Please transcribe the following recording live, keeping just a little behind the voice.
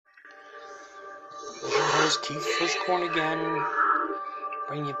Your host Keith Fishcorn again,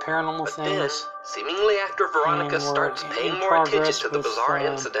 bringing you paranormal But things. then, seemingly after Veronica And we're starts in paying more attention progress to the with, bizarre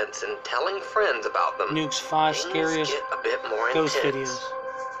incidents and telling friends about them, Nuke's 5 things scariest get a bit more ghost intense. videos.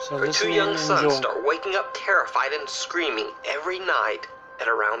 So Her listen two in young and sons enjoy. start waking up terrified and screaming every night at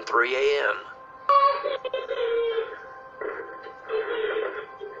around 3 a.m.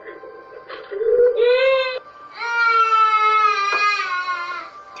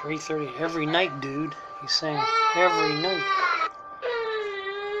 3:30 every night, dude. He's saying every night.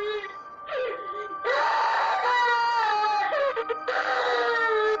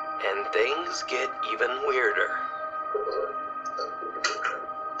 And things get even weirder.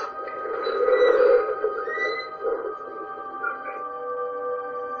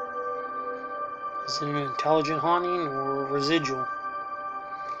 Is it an intelligent haunting or residual?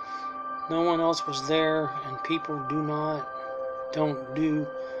 No one else was there, and people don't do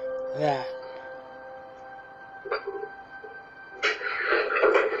that.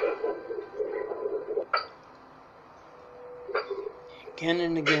 Again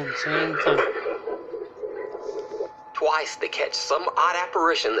and again, same thing. Twice they catch some odd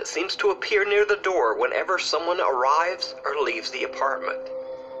apparition that seems to appear near the door whenever someone arrives or leaves the apartment.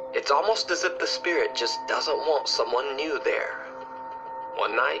 It's almost as if the spirit just doesn't want someone new there.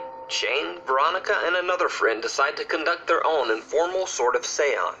 One night, Shane, Veronica, and another friend decide to conduct their own informal sort of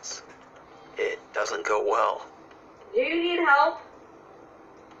seance. It doesn't go well. Do you need help?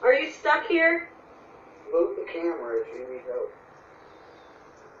 Are you stuck here? Move the camera if you need help.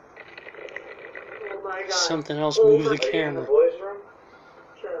 Oh my god. Something else moved the Are you in the camera. boys' room?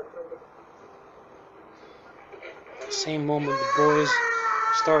 Shut up. Same moment the boys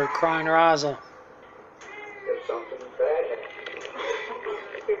started crying their eyes out. If something bad happens.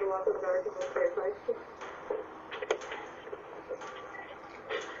 Scared to walk in the dark in this great place.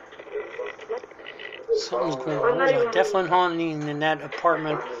 Something's going on. There's a definite haunting in that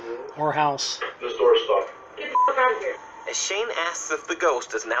apartment or house. This door's stuck. Get the fuck out of here. As Shane asks if the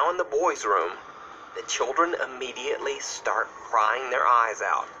ghost is now in the boys' room, the children immediately start crying their eyes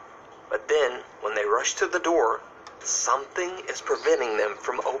out. But then, when they rush to the door, something is preventing them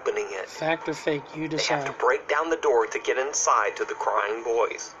from opening it. Fact or fake, you They have decide. to break down the door to get inside to the crying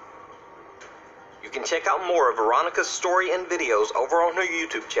boys. You can check out more of Veronica's story and videos over on her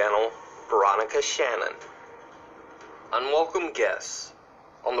YouTube channel, Veronica Shannon. Unwelcome guests.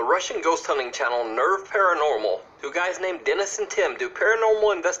 On the Russian ghost hunting channel Nerve Paranormal, two guys named Dennis and Tim do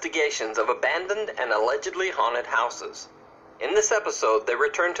paranormal investigations of abandoned and allegedly haunted houses. In this episode, they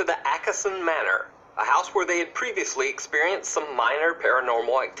return to the Ackerson Manor, a house where they had previously experienced some minor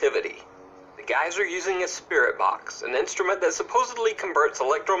paranormal activity. The guys are using a spirit box, an instrument that supposedly converts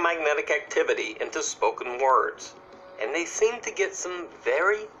electromagnetic activity into spoken words, and they seem to get some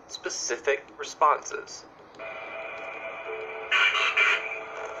very specific responses.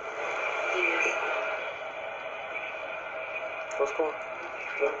 What's going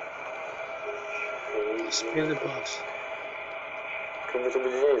on? Spirit box. Как будто бы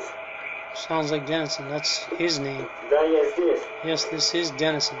здесь. Sounds like Dennison. That's his name. Да, я здесь. Yes, this is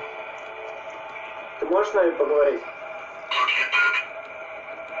Dennison. Ты можешь с нами поговорить?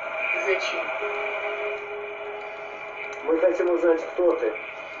 Зачем? Мы хотим узнать, кто ты.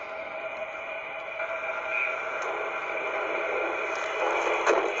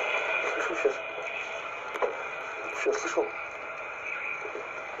 Слышу сейчас. Сейчас слышал.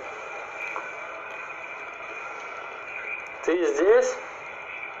 Ты здесь?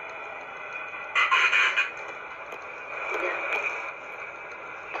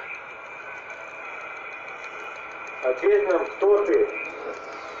 Ответь нам, кто ты?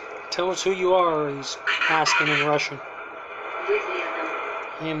 Tell us who you are, he's asking in Russian.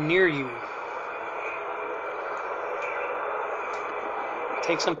 I am near you.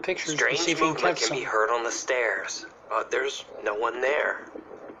 Take some pictures to see Strange if you can movement catch can be some. heard on the stairs, but there's no one there.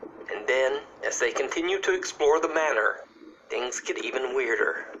 And then, as they continue to explore the manor, things get even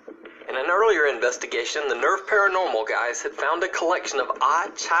weirder. In an earlier investigation, the Nerve Paranormal guys had found a collection of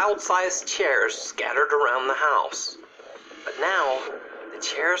odd child-sized chairs scattered around the house. But now, the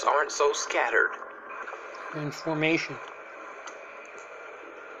chairs aren't so scattered. In formation.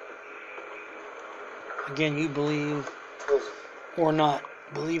 Again, you believe or not.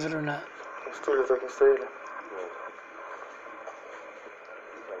 Believe it or not. Стулья так не стояли.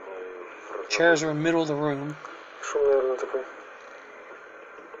 Chairs are in the middle of the room. Шум, наверное, такой.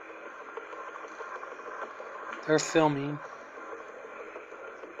 They're filming.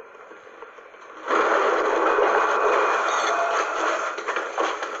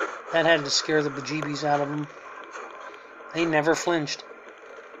 That had to scare the bejeebies out of them. They never flinched.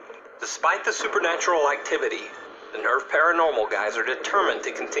 Despite the supernatural activity, the Nerve Paranormal guys are determined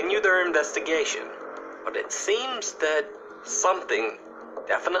to continue their investigation, but it seems that something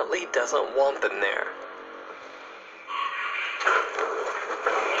definitely doesn't want them there.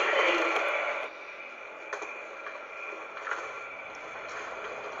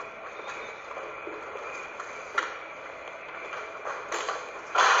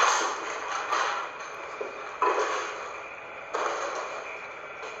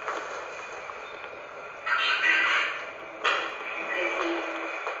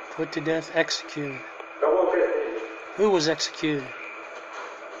 Put to death, executed. Кого ты? Who was executed?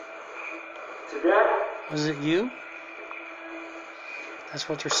 Тебя? Was it you? That's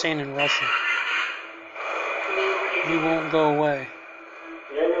what they're saying in Russian. You won't go away.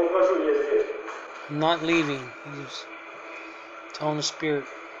 Я не ухожу, я здесь. I'm not leaving. He's telling the spirit.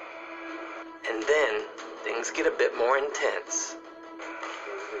 And then, things get a bit more intense.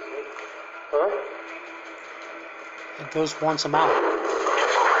 А? The ghost wants him out.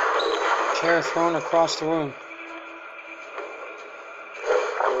 Chair thrown across the room.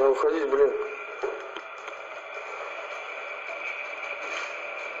 Надо уходить, блин.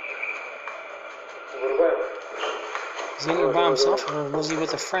 Вырубаем. Is he in there by himself or was he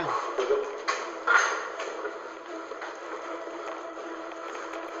with a friend?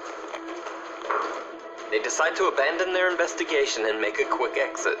 They decide to abandon their investigation and make a quick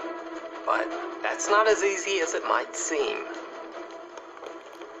exit. But that's not as easy as it might seem.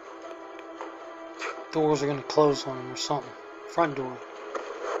 Doors are going to close on him or something. Front door.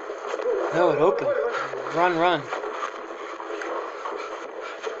 No, it opened. Run, run.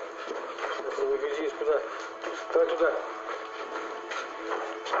 Выходи куда? Давай туда.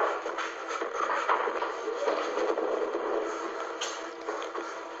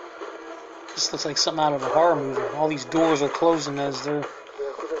 This looks like something out of a horror movie. All these doors are closing as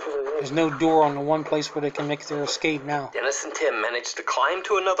there's no door on the one place where they can make their escape now. Dennis and Tim manage to climb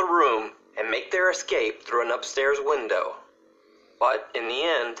to another room and make their escape through an upstairs window. But in the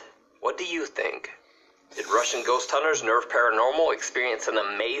end, what do you think? Did Russian ghost hunters Nerve Paranormal experience an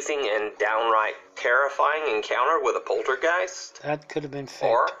amazing and downright terrifying encounter with a poltergeist? That could have been faked.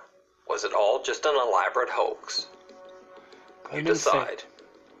 Or was it all just an elaborate hoax? Could You have been decide. faked.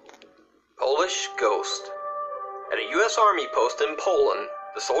 Polish Ghost. At a U.S. Army post in Poland,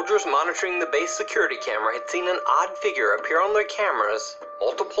 the soldiers monitoring the base security camera had seen an odd figure appear on their cameras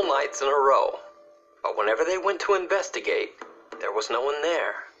multiple nights in a row. But whenever they went to investigate, there was no one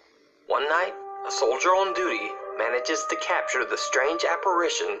there. One night, a soldier on duty manages to capture the strange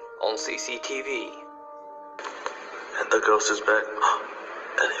apparition on CCTV. And the ghost is back.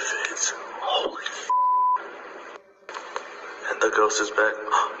 And it fades. Holy f***. And the ghost is back.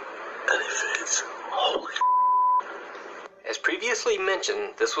 And it fades. Holy f***. As previously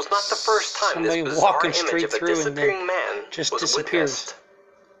mentioned, this was not the first time Somebody this bizarre walking image straight of a through and then disappearing man just was disappears. witnessed.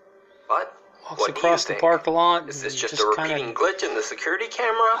 But Walks what across do the you think? parking lot. Is this and just a repeating kinda, glitch in the security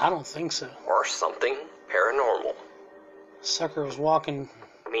camera? I don't think so. Or something paranormal? Sucker was walking.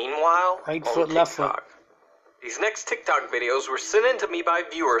 Meanwhile, Right on foot, left foot. TikTok. These next TikTok videos were sent in to me by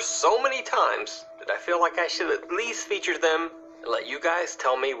viewers so many times that I feel like I should at least feature them and let you guys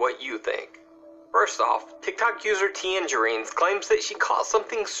tell me what you think. First off, TikTok user Tangerines claims that she caught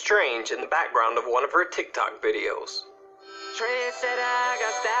something strange in the background of one of her TikTok videos. Trendsetter, I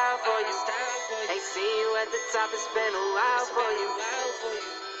got style for you. Ain't seen you at the top, it's been a while for you.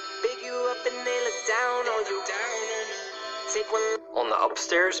 Big you up and they look down on you. Take one. On the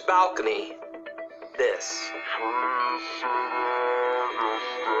upstairs balcony, this.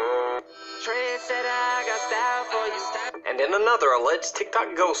 Trendsetter, I got style for you. And in another alleged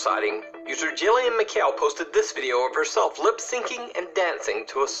TikTok ghost sighting, user Jillian McHale posted this video of herself lip-syncing and dancing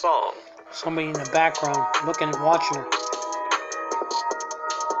to a song. Somebody in the background looking and watching her.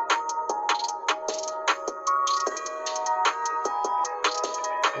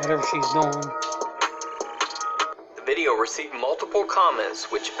 Whatever she's doing. The video received multiple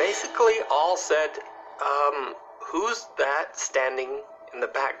comments, which basically all said, who's that standing in the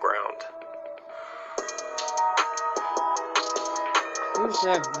background? Who's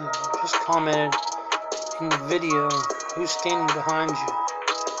that? Just commented in the video. Who's standing behind you?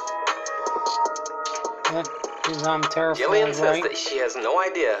 That is, I'm terrified, Jillian says right? that she has no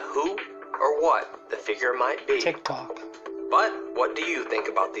idea who or what the figure might be. TikTok. But what do you think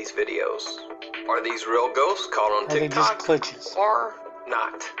about these videos? Are these real ghosts caught on Are they just TikTok? glitches? Or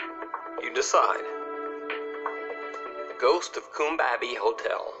not? You decide. Ghost of Coombe Abbey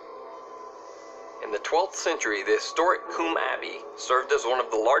Hotel. In the 12th century, the historic Coombe Abbey served as one of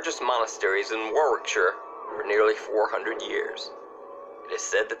the largest monasteries in Warwickshire for nearly 400 years. It is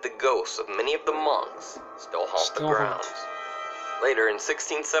said that the ghosts of many of the monks still haunt the grounds. Later, in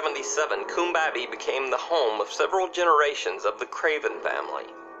 1677, Coombe Abbey became the home of several generations of the Craven family,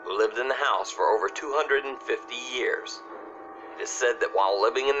 who lived in the house for over 250 years. It is said that while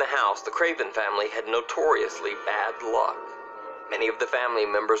living in the house, the Craven family had notoriously bad luck. Many of the family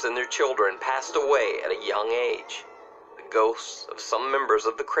members and their children passed away at a young age. The ghosts of some members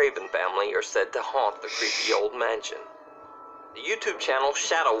of the Craven family are said to haunt the creepy old mansion. The YouTube channel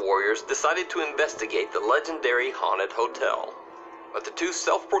Shadow Warriors decided to investigate the legendary haunted hotel. But the two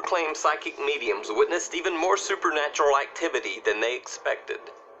self-proclaimed psychic mediums witnessed even more supernatural activity than they expected.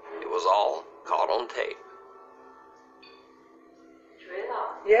 It was all caught on tape.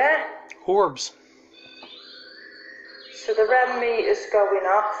 Yeah. Orbs. So the REM meter's going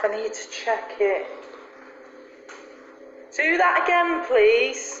off. I need to check it. Do that again,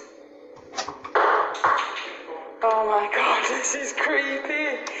 please. Oh my god, this is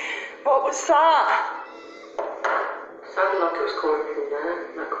creepy. What was that? Sounded like it was coming from there,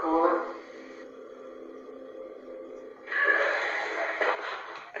 that corner.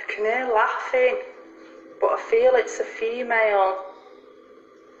 I can hear laughing, but I feel it's a female.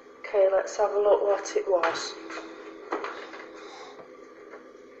 Okay, let's have a look what it was.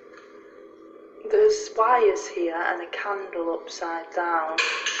 There's wires here and a candle upside down.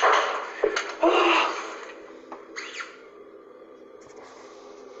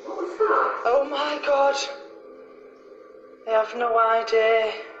 What was that? Oh my god. I have no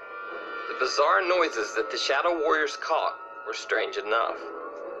idea. The bizarre noises that the Shadow Warriors caught were strange enough,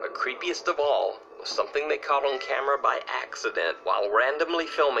 but creepiest of all was something they caught on camera by accident while randomly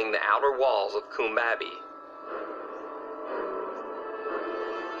filming the outer walls of Coombe Abbey.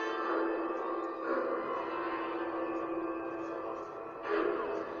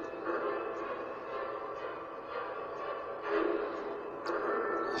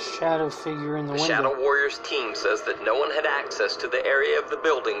 Shadow figure in the window. The Shadow Warriors team says that no one had access to the area of the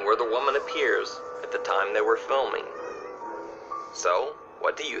building where the woman appears at the time they were filming. So,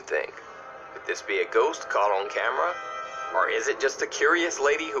 what do you think? Could this be a ghost caught on camera? Or is it just a curious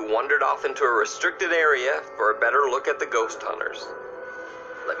lady who wandered off into a restricted area for a better look at the ghost hunters?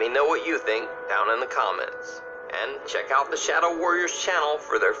 Let me know what you think down in the comments. And check out the Shadow Warriors channel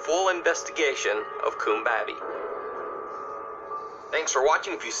for their full investigation of Coombe Abbey. Thanks for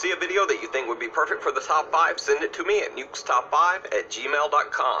watching. If you see a video that you think would be perfect for the top 5, send it to me at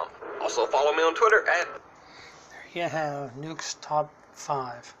nukestop5@gmail.com. Also follow me on Twitter at... There you have Nuke's Top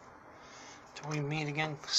 5. Till we meet again.